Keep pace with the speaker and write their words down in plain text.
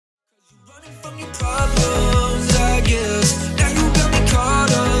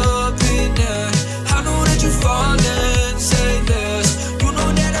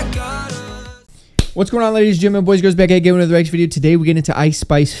What's going on, ladies and gentlemen, boys, girls, back again with another X video. Today we get into Ice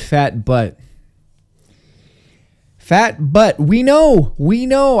Spice Phat Butt. Phat Butt. We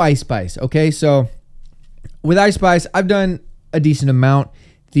know Ice Spice. Okay, so with Ice Spice, I've done a decent amount.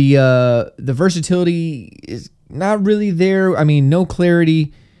 The versatility is not really there. I mean, No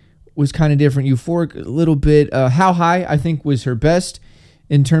Clarity was kind of different. Euphoric a little bit. How High, I think, was her best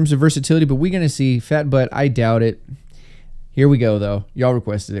in terms of versatility, but we're gonna see. Phat Butt, I doubt it. Here we go, though. Y'all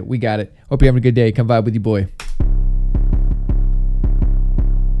requested it. We got it. Hope you're having a good day. Come vibe with your boy.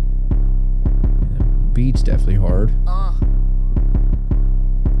 The beat's definitely hard.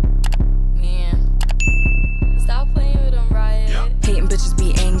 Man. Stop playing with them, Riot. Hating bitches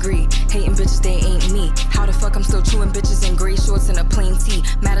be angry. Hating bitches, they ain't me. How the fuck I'm still chewing bitches in gray shorts and a plain tee?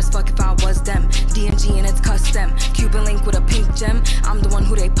 Mad as fuck if I was them. DMG and it's custom. Cuban link with a pink gem. I'm the one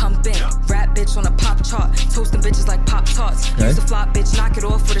who they pumpin'. Rap bitch on a pop chart. Toasting bitches like Pop Tarts. Okay. Use the flop bitch, knock it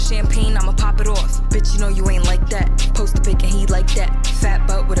off with a champagne, I'ma pop it off. Bitch, you know you ain't like that. Post a pic and he like that. Phat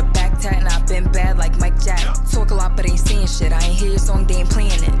butt with a back tat and I've been bad like Mike Jack. Talk a lot but ain't saying shit. I ain't hear your song, they ain't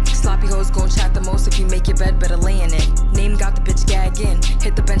playing it. Sloppy hoes gon' chat the most. If you make your bed, better lay in it. Name got the bitch gagging.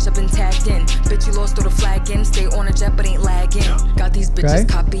 Hit the bench, I've been tagged in. Bitch, you lost, throw the flag in. Stay on a jet but ain't lagging. Got these bitches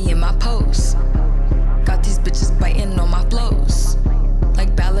copying my posts. Got these bitches biting on my flows.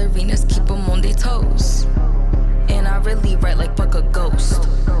 Like ballerinas, keep them on their toes. And I really write like fuck a ghost.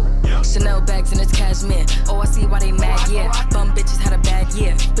 Chanel bags and it's cashmere. Oh, I see why they mad, yeah. Bum bitches had a bad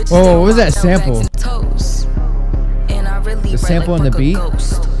year. Bitches whoa, what was that sample? And I really the sample like on the beat?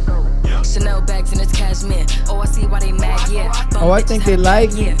 Chanel bags and it's cashmere. Oh, I see why they mad, yeah. Bum Oh, I think they like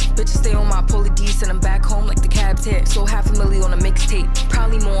yeah. Bitches stay on my poly D, send them back home like the cab's here. So $500,000 on a mixtape.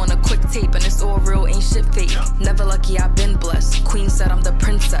 Probably more on a quick tape. And it's all real, ain't shit fake. Never lucky, I've been blessed. Queen said I'm the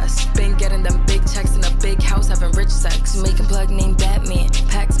princess. Been getting them big checks in a big house, having rich sex. Making plug named Batman.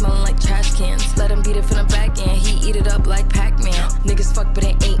 Pack smelling like trash cans. Let him beat it from the back end. He eat it up like Pac-Man. Niggas fuck, but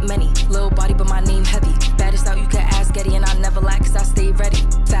it ain't many. Little body, but my name heavy. Baddest out, you can ask Getty. And I never lack, cause I stay ready.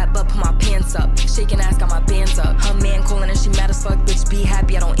 Phat butt, put my pants up. Shaking ass, got my bands up. Her man calling and she mad as fuck. Bitch, be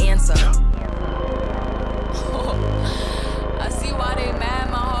happy, I don't answer. I see why they mad,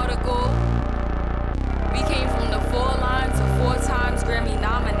 my article. We came from the 4 lines to 4 times Grammy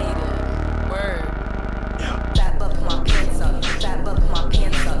nominated. Word. Phat butt, put my pants up. Phat butt, put my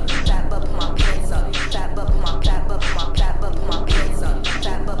pants up. Phat butt, put my pants up. Phat butt, put my phat butt, put my phat butt, put my pants up.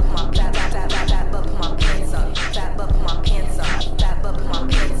 Phat butt, put my phat butt, put my pants up. Phat butt, put my pants up. Phat butt, put my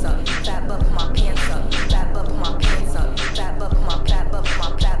pants up. Phat butt, put my pants up. Phat butt, put my pants up. Phat butt, put my phat butt, put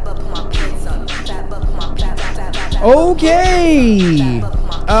my phat butt, put my pants up. Phat butt, put my phat butt. Okay.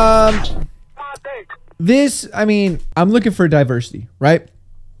 This, I mean, I'm looking for diversity, right?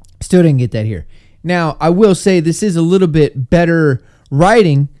 Still didn't get that here. Now, I will say this is a little bit better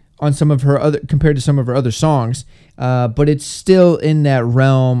writing on some of her other, compared to some of her other songs, but it's still in that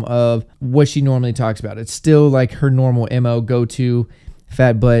realm of what she normally talks about. It's still like her normal MO, go-to,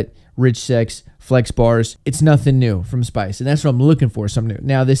 fat butt, rich sex, flex bars. It's nothing new from Spice, and that's what I'm looking for, something new.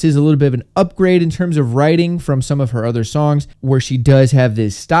 Now, this is a little bit of an upgrade in terms of writing from some of her other songs, where she does have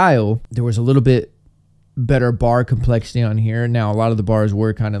this style. There was a little bit better bar complexity on here. Now, a lot of the bars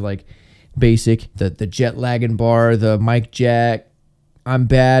were kind of like basic. The jet lagging bar, the Mike Jack, I'm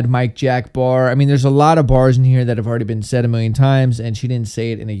bad, Mike Jack bar. I mean, there's a lot of bars in here that have already been said a million times, and she didn't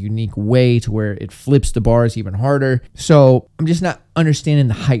say it in a unique way to where it flips the bars even harder. So I'm just not understanding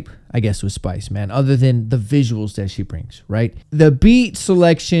the hype, I guess, with Spice, man, other than the visuals that she brings, right? The beat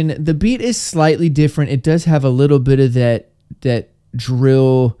selection, the beat is slightly different. It does have a little bit of that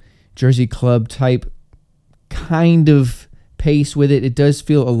drill Jersey Club type kind of pace with it. It does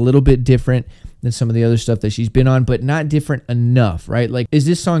feel a little bit different than some of the other stuff that she's been on, but not different enough, right? Like, is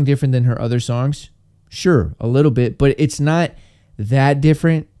this song different than her other songs? Sure, a little bit, but it's not that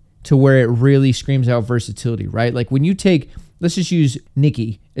different to where it really screams out versatility, right? Like, when you take, let's just use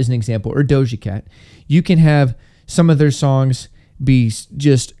Nicki as an example, or Doja Cat, you can have some of their songs be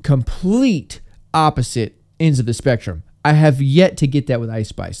just complete opposite ends of the spectrum. I have yet to get that with Ice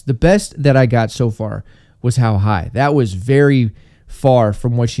Spice. The best that I got so far was How High. That was very far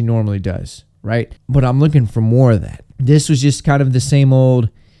from what she normally does, right? But I'm looking for more of that. This was just kind of the same old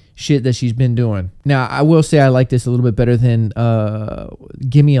shit that she's been doing. Now, I will say I like this a little bit better than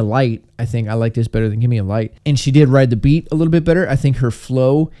Gimme a Light. I think I like this better than Gimme a Light. And she did ride the beat a little bit better. I think her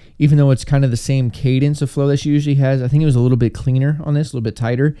flow, even though it's kind of the same cadence of flow that she usually has, I think it was a little bit cleaner on this, a little bit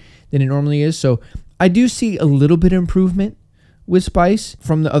tighter than it normally is. So I do see a little bit of improvement with Spice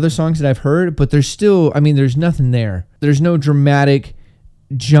from the other songs that I've heard, but there's still, I mean, there's nothing there. There's no dramatic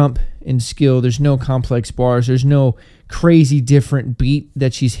jump in skill. There's no complex bars. There's no crazy different beat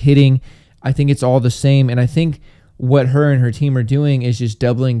that she's hitting. I think it's all the same. And I think what her and her team are doing is just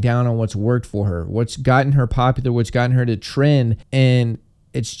doubling down on what's worked for her, what's gotten her popular, what's gotten her to trend. And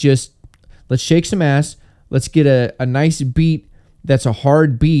it's just, let's shake some ass. Let's get a nice beat that's a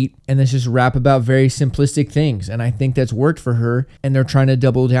hard beat, and let's just rap about very simplistic things. And I think that's worked for her, and they're trying to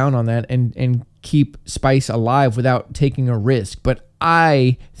double down on that and keep Spice alive without taking a risk. But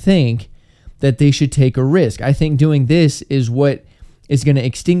I think that they should take a risk. I think doing this is what is going to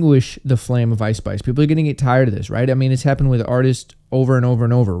extinguish the flame of Ice Spice. People are going to get tired of this, right? I mean, it's happened with artists over and over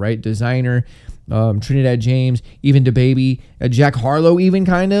and over, right? Designer, Trinidad James, even DaBaby, Jack Harlow even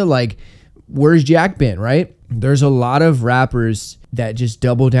kind of. Like, where's Jack been, right? There's a lot of rappers that just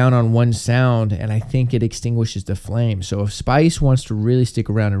double down on one sound, and I think it extinguishes the flame. So if Spice wants to really stick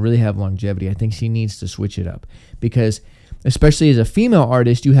around and really have longevity, I think she needs to switch it up. Because especially as a female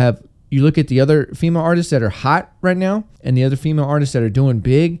artist, you look at the other female artists that are hot right now and the other female artists that are doing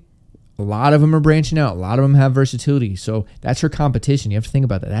big, a lot of them are branching out. A lot of them have versatility. So that's her competition. You have to think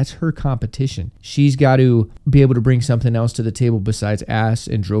about that. That's her competition. She's got to be able to bring something else to the table besides ass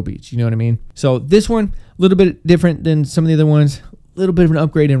and drill beats. You know what I mean? So this one, a little bit different than some of the other ones. A little bit of an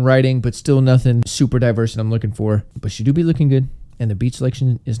upgrade in writing, but still nothing super diverse that I'm looking for. But she do be looking good, and the beat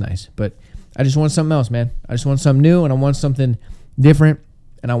selection is nice. But I just want something else, man. I just want something new, and I want something different.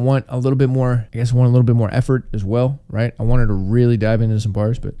 And I want a little bit more, I guess I want a little bit more effort as well, right? I want her to really dive into some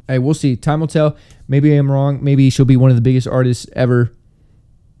bars, but hey, we'll see. Time will tell. Maybe I am wrong. Maybe she'll be one of the biggest artists ever,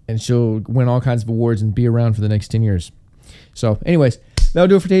 and she'll win all kinds of awards and be around for the next 10 years. So anyways, that'll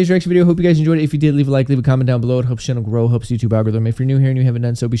do it for today's reaction video. Hope you guys enjoyed it. If you did, leave a like, leave a comment down below. It helps the channel grow, helps the YouTube algorithm. If you're new here and you haven't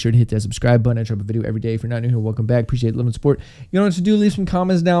done so, be sure to hit that subscribe button. I drop a video every day. If you're not new here, welcome back. Appreciate the love and support. You know what to do. Leave some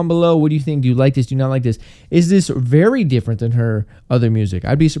comments down below. What do you think? Do you like this? Do you not like this? Is this very different than her other music?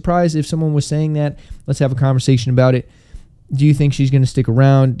 I'd be surprised if someone was saying that. Let's have a conversation about it. Do you think she's going to stick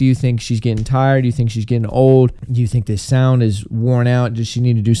around? Do you think she's getting tired? Do you think she's getting old? Do you think this sound is worn out? Does she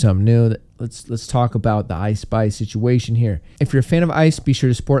need to do something new? Let's talk about the Ice Spice situation here. If you're a fan of Ice, be sure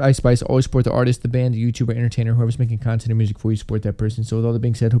to support Ice Spice. Always support the artist, the band, the YouTuber, entertainer, whoever's making content and music for you. Support that person. So with all that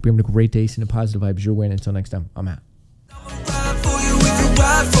being said, hope you're having a great day, sending positive vibes your way. And until next time, I'm out.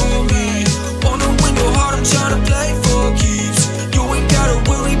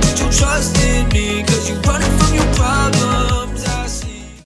 Trust in me, 'cause you run